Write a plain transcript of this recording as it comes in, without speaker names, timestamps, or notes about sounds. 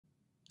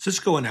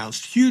Cisco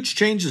announced huge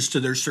changes to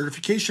their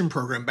certification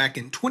program back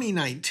in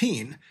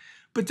 2019,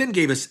 but then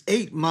gave us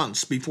 8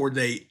 months before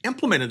they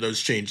implemented those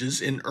changes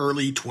in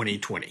early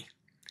 2020.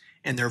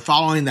 And they're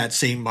following that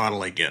same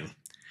model again.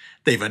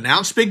 They've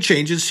announced big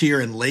changes here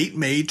in late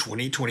May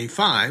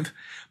 2025,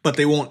 but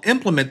they won't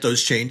implement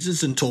those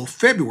changes until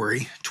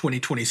February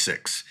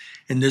 2026.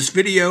 In this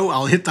video,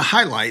 I'll hit the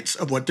highlights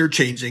of what they're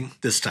changing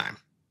this time.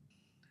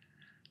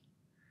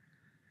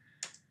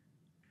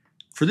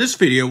 For this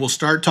video, we'll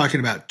start talking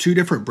about 2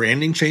 different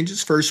branding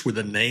changes. First, with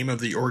the name of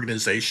the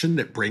organization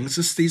that brings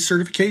us these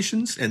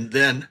certifications, and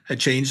then a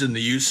change in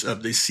the use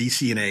of the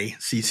CCNA,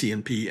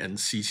 CCNP, and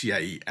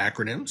CCIE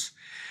acronyms.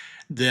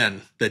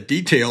 Then the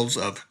details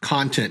of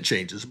content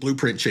changes,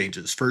 blueprint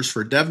changes, first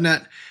for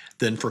DevNet,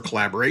 then for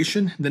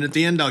collaboration. Then at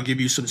the end, I'll give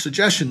you some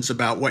suggestions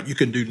about what you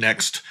can do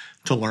next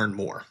to learn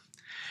more.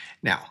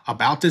 Now,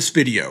 about this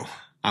video.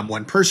 I'm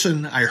one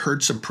person. I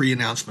heard some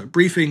pre-announcement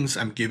briefings.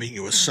 I'm giving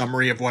you a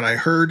summary of what I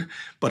heard,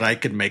 but I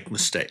could make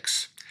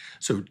mistakes.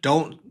 So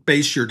don't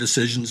base your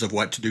decisions of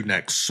what to do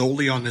next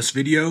solely on this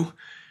video.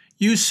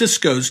 Use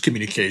Cisco's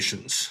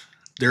communications.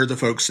 They're the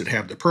folks that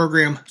have the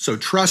program, so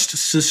trust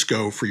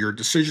Cisco for your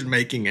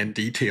decision-making and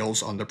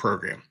details on the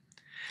program.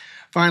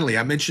 Finally,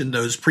 I mentioned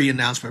those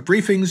pre-announcement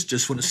briefings.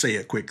 Just want to say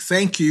a quick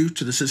thank you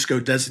to the Cisco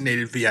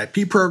Designated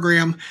VIP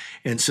program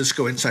and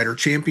Cisco Insider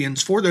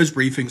Champions for those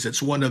briefings.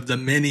 It's one of the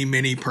many,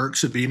 many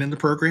perks of being in the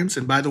programs.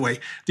 And by the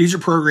way, these are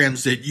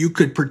programs that you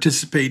could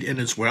participate in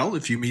as well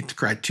if you meet the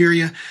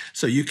criteria.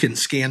 So you can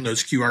scan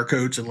those QR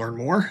codes and learn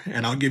more.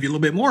 And I'll give you a little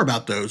bit more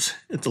about those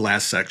at the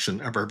last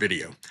section of our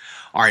video.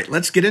 All right,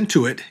 let's get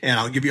into it, and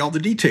I'll give you all the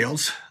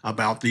details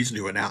about these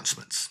new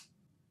announcements.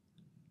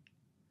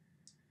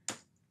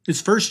 This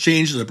first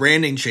change is a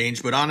branding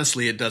change, but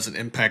honestly, it doesn't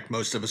impact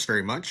most of us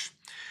very much.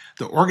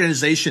 The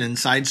organization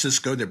inside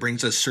Cisco that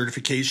brings us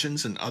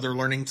certifications and other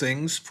learning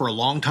things for a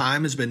long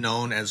time has been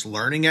known as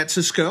Learning at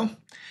Cisco,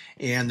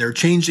 and they're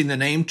changing the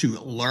name to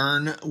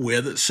Learn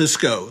with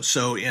Cisco.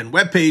 So in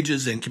web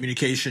pages and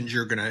communications,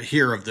 you're going to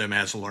hear of them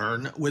as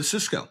Learn with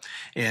Cisco.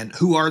 And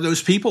who are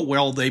those people?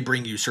 Well, they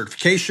bring you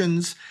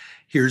certifications.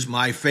 Here's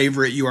my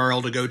favorite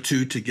URL to go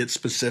to get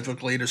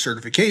specifically to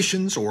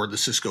certifications, or the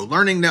Cisco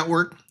Learning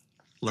Network.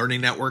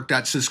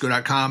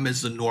 LearningNetwork.cisco.com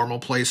is the normal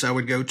place I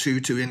would go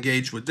to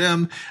engage with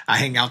them. I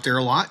hang out there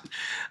a lot.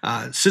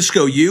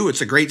 Cisco U, it's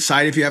a great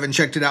site if you haven't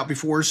checked it out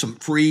before. Some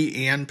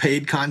free and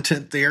paid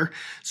content there.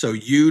 So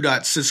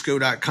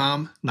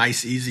u.cisco.com,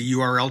 nice, easy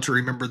URL to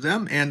remember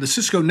them. And the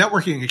Cisco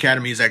Networking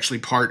Academy is actually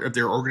part of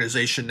their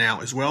organization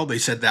now as well. They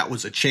said that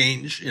was a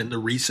change in the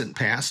recent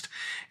past,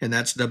 and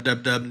that's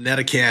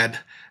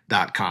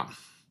www.netacad.com.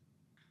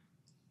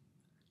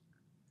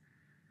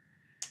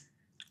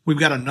 We've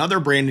got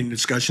another branding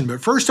discussion, but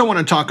first I want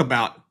to talk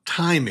about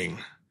timing.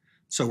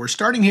 So we're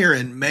starting here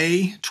in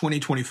May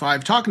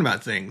 2025 talking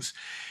about things,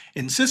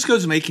 and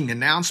Cisco's making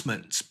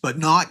announcements, but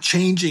not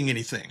changing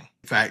anything.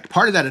 In fact,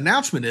 part of that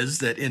announcement is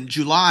that in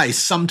July,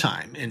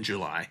 sometime in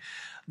July,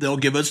 they'll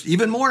give us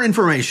even more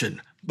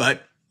information,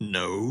 but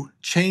no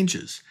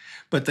changes.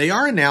 But they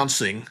are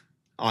announcing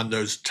on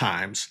those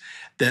times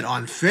that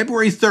on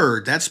February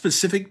 3rd, that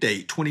specific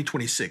date,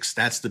 2026,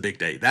 that's the big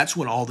day. That's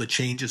when all the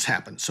changes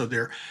happen. So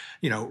they're,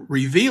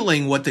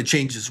 revealing what the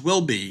changes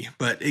will be,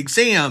 but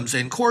exams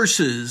and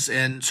courses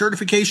and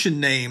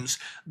certification names,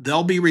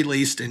 they'll be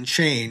released and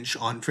change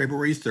on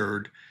February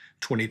 3rd,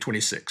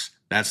 2026.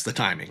 That's the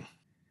timing.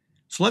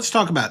 So let's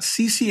talk about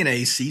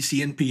CCNA,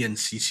 CCNP, and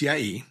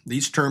CCIE.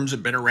 These terms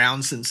have been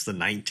around since the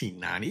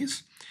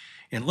 1990s.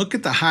 And look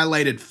at the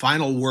highlighted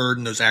final word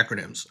in those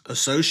acronyms: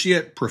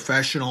 associate,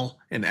 professional,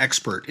 and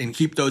expert, and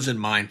keep those in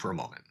mind for a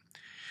moment.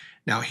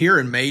 Now, here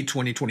in May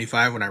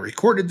 2025, when I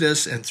recorded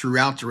this, and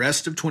throughout the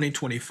rest of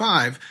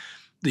 2025,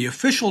 the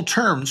official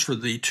terms for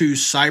the 2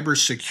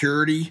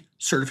 cybersecurity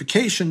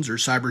certifications are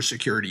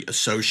cybersecurity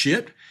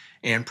associate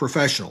and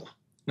professional.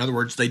 In other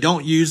words, they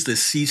don't use the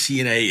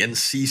CCNA and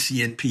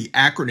CCNP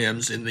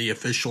acronyms in the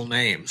official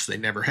names. They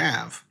never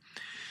have.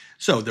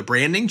 So the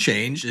branding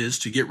change is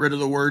to get rid of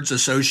the words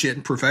associate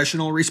and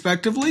professional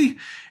respectively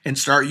and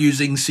start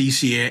using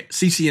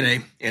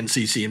CCNA and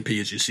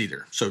CCNP as you see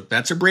there. So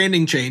that's a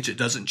branding change. It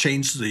doesn't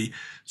change the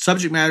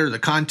subject matter, the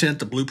content,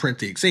 the blueprint,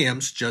 the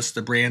exams, just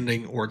the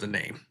branding or the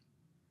name.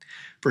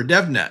 For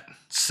DevNet,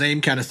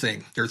 same kind of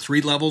thing. There are 3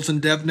 levels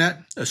in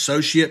DevNet: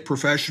 associate,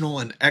 professional,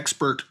 and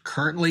expert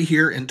currently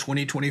here in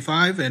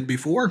 2025 and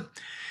before.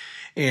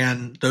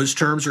 And those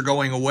terms are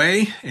going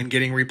away and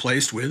getting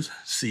replaced with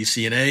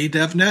CCNA,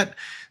 DevNet,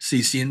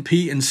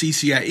 CCNP, and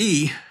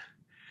CCIE.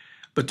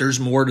 But there's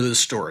more to this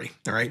story.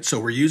 All right,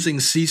 so we're using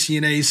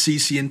CCNA,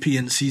 CCNP,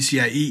 and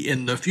CCIE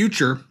in the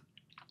future,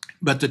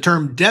 but the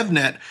term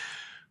DevNet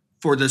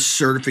for the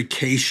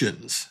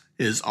certifications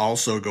is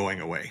also going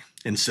away.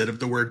 Instead of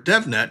the word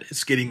DevNet,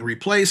 it's getting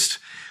replaced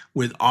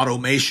with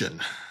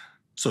automation.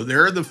 So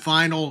there are the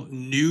final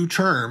new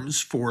terms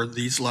for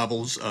these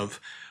levels of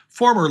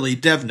formerly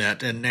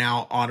DevNet and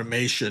now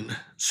automation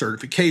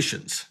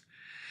certifications.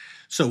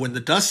 So when the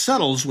dust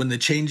settles, when the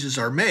changes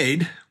are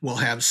made, we'll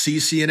have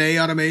CCNA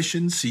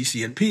automation,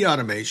 CCNP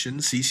automation,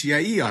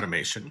 CCIE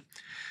automation,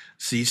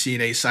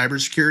 CCNA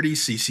cybersecurity,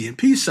 CCNP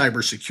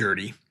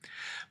cybersecurity,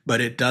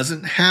 but it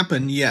doesn't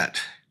happen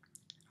yet.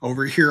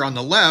 Over here on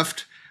the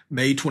left,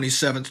 May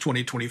 27th,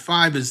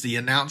 2025 is the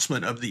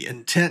announcement of the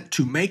intent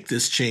to make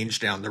this change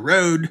down the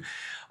road,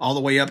 all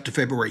the way up to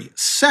February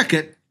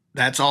 2nd.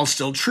 That's all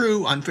still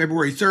true. On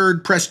February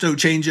 3rd, presto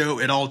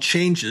changeo, it all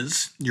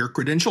changes. Your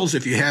credentials,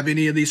 if you have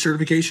any of these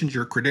certifications,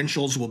 your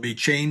credentials will be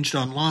changed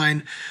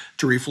online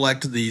to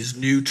reflect these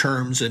new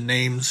terms and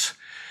names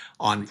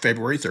on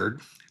February 3rd,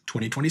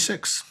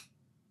 2026.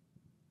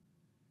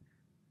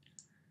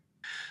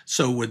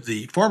 So with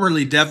the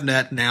formerly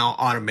DevNet, now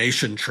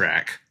automation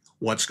track,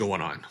 what's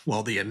going on?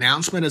 Well, the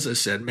announcement, as I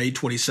said, May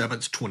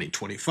 27th,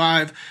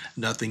 2025.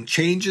 Nothing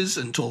changes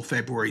until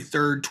February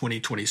 3rd,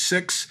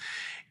 2026.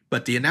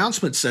 But the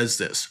announcement says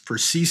this: for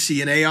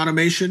CCNA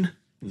automation,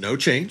 no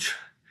change.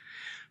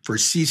 For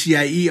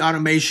CCIE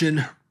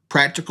automation,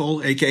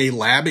 practical, aka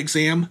lab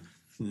exam,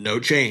 no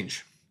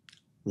change.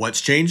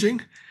 What's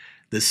changing?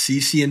 The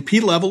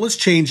CCNP level is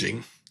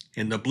changing,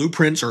 and the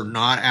blueprints are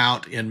not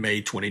out in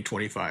May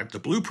 2025. The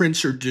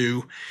blueprints are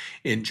due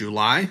in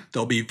July.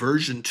 There'll be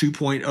version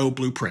 2.0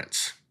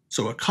 blueprints.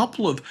 So a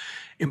couple of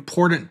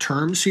important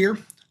terms here.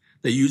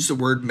 They use the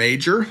word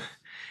major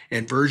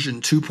and version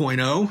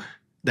 2.0.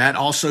 That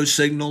also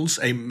signals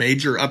a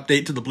major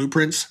update to the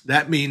blueprints.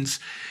 That means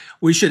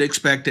we should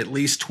expect at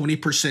least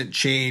 20%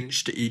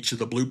 change to each of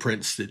the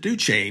blueprints that do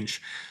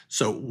change.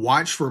 So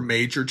watch for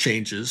major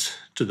changes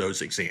to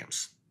those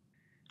exams.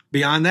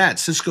 Beyond that,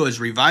 Cisco is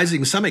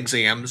revising some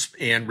exams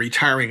and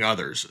retiring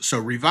others. So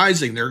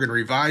revising, they're going to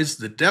revise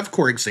the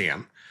DevCore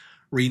exam,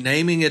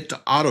 renaming it to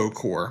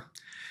AutoCore,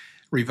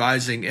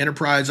 revising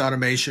enterprise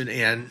automation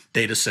and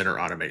data center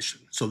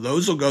automation. So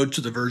those will go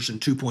to the version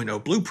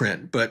 2.0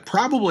 blueprint, but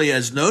probably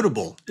as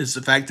notable is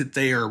the fact that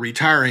they are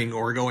retiring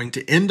or going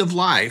to end of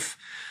life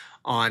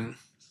on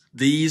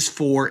these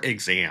 4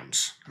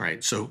 exams. All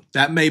right, so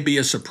that may be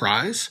a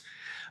surprise.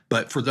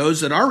 But for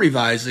those that are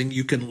revising,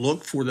 you can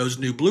look for those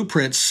new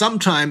blueprints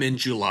sometime in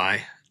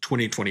July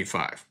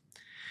 2025.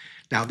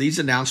 Now, these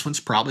announcements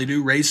probably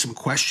do raise some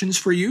questions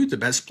for you. The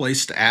best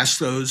place to ask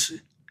those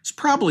is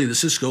probably the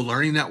Cisco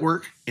Learning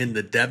Network in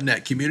the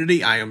DevNet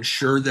community. I am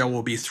sure there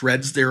will be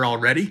threads there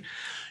already.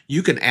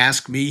 You can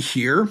ask me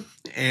here,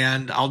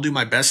 and I'll do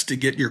my best to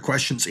get your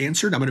questions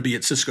answered. I'm going to be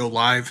at Cisco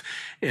Live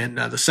in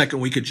the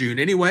second week of June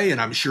anyway, and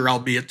I'm sure I'll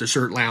be at the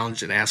Cert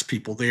Lounge and ask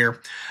people there.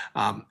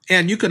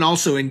 And you can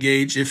also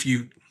engage if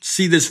you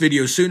see this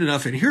video soon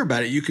enough and hear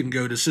about it. You can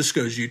go to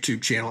Cisco's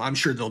YouTube channel. I'm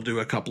sure they'll do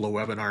a couple of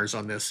webinars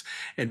on this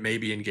and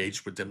maybe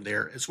engage with them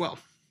there as well.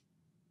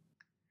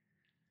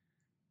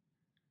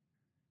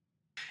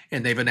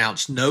 And they've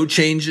announced no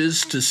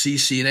changes to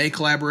CCNA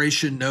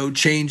collaboration, no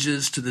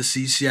changes to the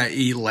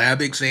CCIE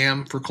lab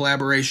exam for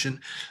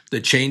collaboration.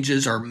 The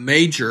changes are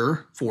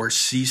major for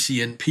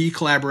CCNP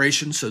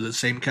collaboration, so the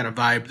same kind of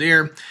vibe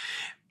there.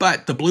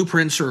 But the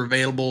blueprints are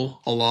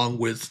available along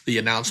with the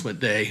announcement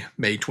day,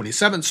 May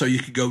 27th, so you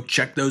can go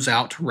check those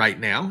out right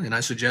now, and I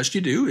suggest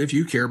you do if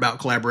you care about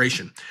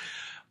collaboration.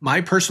 My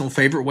personal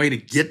favorite way to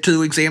get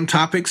to exam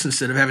topics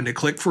instead of having to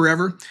click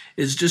forever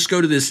is just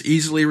go to this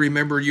easily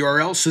remembered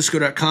URL,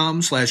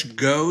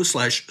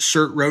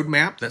 cisco.com/go/cert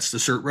roadmap. That's the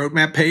cert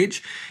roadmap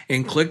page,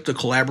 and click the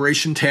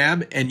collaboration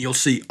tab, and you'll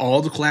see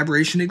all the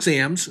collaboration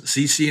exams,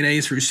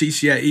 CCNA through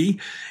CCIE,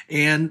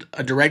 and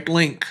a direct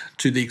link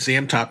to the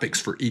exam topics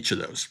for each of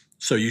those.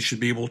 So you should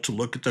be able to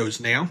look at those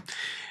now.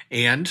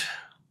 And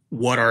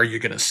what are you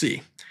going to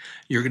see?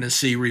 You're going to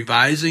see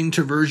revising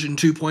to version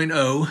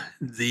 2.0,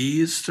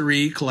 these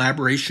 3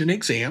 collaboration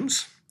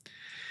exams.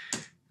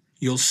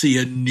 You'll see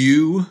a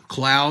new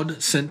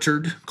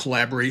cloud-centered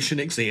collaboration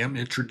exam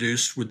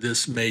introduced with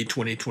this May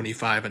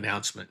 2025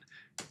 announcement.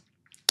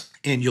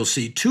 And you'll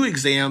see 2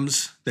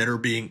 exams that are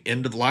being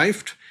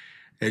end-of-lifed,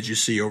 as you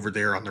see over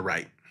there on the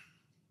right.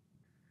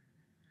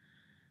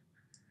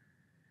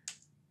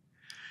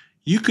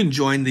 You can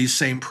join these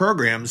same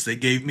programs that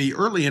gave me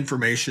early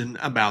information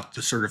about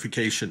the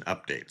certification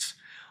updates.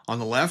 On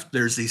the left,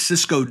 there's the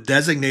Cisco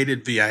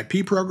Designated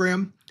VIP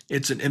program.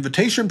 It's an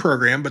invitation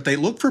program, but they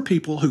look for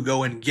people who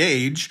go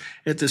engage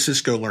at the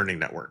Cisco Learning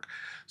Network.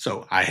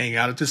 So I hang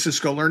out at the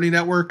Cisco Learning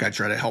Network. I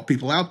try to help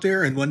people out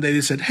there. And one day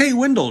they said, "Hey,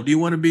 Wendell, do you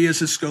want to be a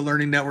Cisco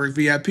Learning Network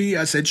VIP?"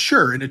 I said,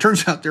 "Sure." And it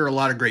turns out there are a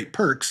lot of great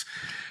perks.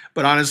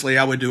 But honestly,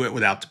 I would do it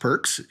without the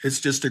perks. It's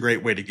just a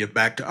great way to give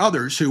back to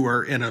others who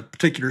are in a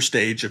particular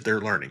stage of their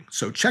learning.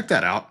 So check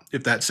that out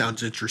if that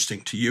sounds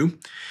interesting to you.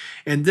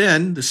 And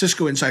then the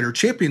Cisco Insider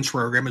Champions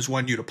program is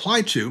one you'd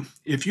apply to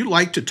if you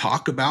like to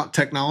talk about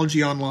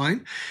technology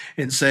online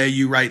and say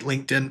you write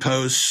LinkedIn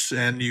posts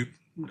and you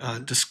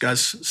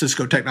discuss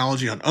Cisco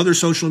technology on other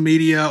social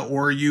media,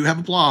 or you have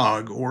a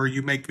blog, or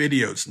you make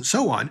videos and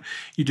so on,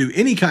 you do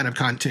any kind of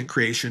content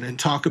creation and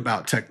talk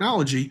about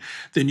technology,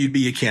 then you'd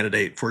be a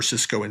candidate for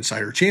Cisco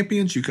Insider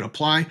Champions. You can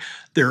apply.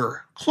 There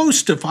are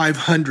close to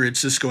 500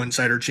 Cisco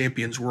Insider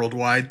Champions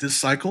worldwide this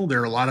cycle.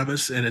 There are a lot of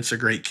us, and it's a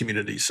great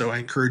community. So I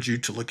encourage you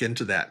to look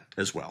into that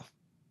as well.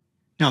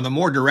 Now, the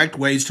more direct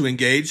ways to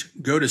engage,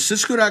 go to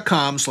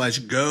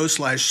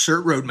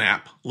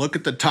cisco.com/go/certroadmap. Look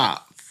at the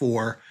top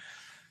for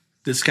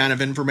this kind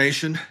of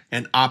information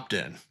and opt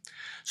in.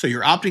 So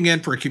you're opting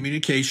in for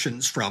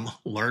communications from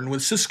Learn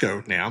with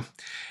Cisco now.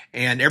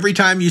 And every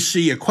time you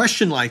see a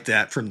question like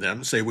that from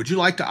them, say, would you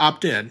like to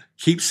opt in?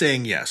 Keep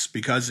saying yes,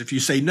 because if you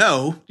say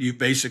no, you've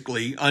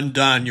basically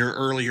undone your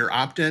earlier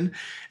opt-in,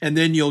 and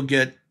then you'll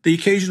get the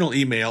occasional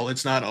email,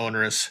 it's not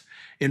onerous,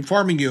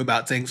 informing you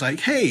about things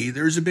like, hey,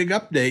 there's a big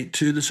update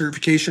to the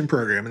certification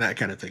program and that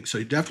kind of thing. So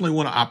you definitely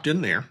want to opt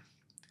in there.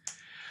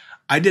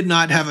 I did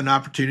not have an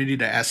opportunity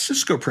to ask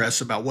Cisco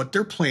Press about what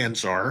their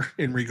plans are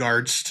in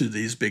regards to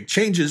these big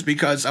changes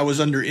because I was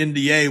under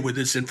NDA with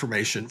this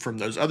information from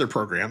those other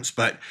programs.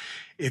 But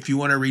if you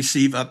want to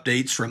receive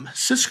updates from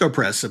Cisco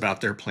Press about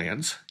their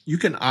plans, you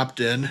can opt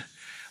in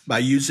by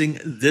using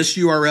this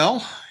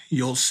URL.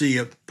 You'll see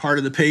a part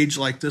of the page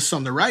like this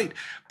on the right.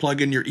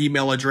 Plug in your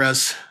email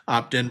address,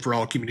 opt in for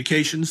all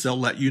communications. They'll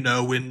let you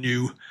know when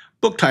new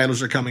book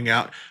titles are coming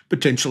out,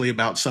 potentially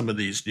about some of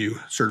these new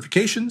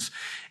certifications.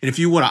 And if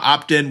you want to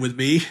opt in with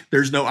me,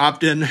 there's no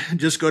opt-in.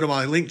 Just go to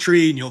my link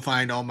tree and you'll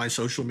find all my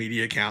social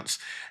media accounts,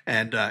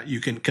 and you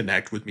can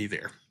connect with me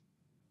there.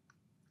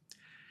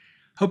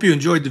 Hope you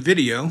enjoyed the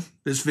video.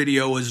 This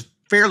video was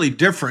fairly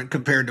different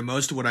compared to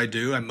most of what I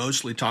do. I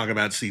mostly talk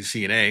about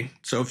CCNA.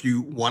 So if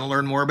you want to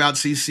learn more about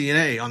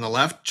CCNA, on the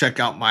left,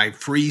 check out my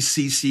free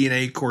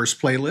CCNA course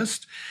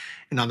playlist.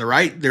 And on the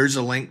right, there's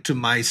a link to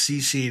my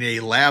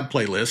CCNA lab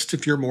playlist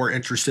if you're more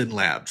interested in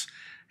labs.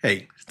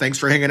 Hey, thanks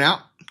for hanging out.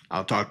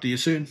 I'll talk to you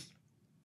soon.